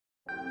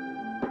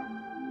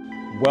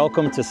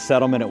Welcome to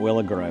Settlement at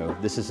Willow Grove.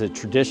 This is a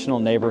traditional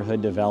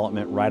neighborhood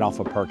development right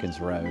off of Perkins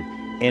Road.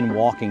 In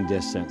walking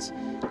distance,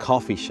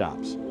 coffee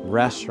shops,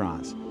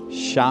 restaurants,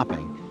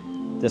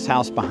 shopping. This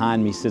house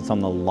behind me sits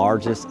on the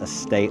largest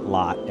estate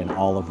lot in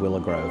all of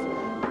Willow Grove.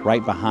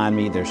 Right behind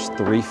me, there's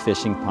 3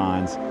 fishing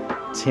ponds,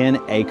 10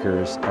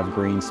 acres of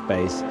green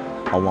space,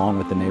 along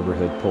with the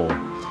neighborhood pool.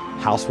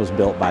 House was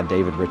built by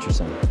David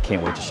Richardson.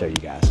 Can't wait to show you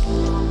guys.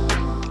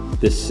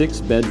 This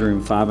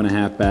 6-bedroom,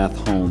 5.5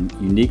 bath home,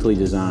 uniquely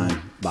designed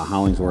by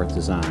Hollingsworth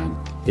Design.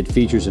 It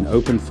features an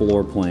open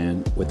floor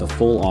plan with a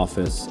full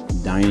office,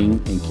 dining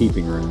and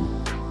keeping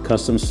room,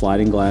 custom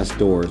sliding glass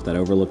doors that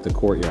overlook the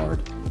courtyard.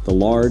 The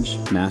large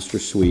master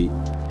suite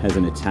has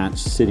an attached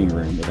sitting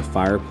room with a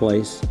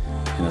fireplace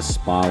and a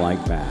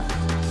spa-like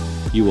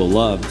bath. You will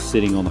love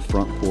sitting on the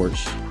front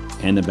porch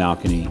and the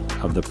balcony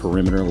of the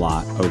perimeter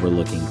lot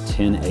overlooking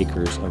 10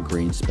 acres of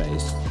green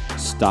space,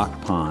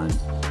 stock pond,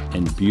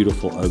 and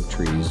beautiful oak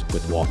trees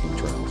with walking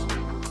trails.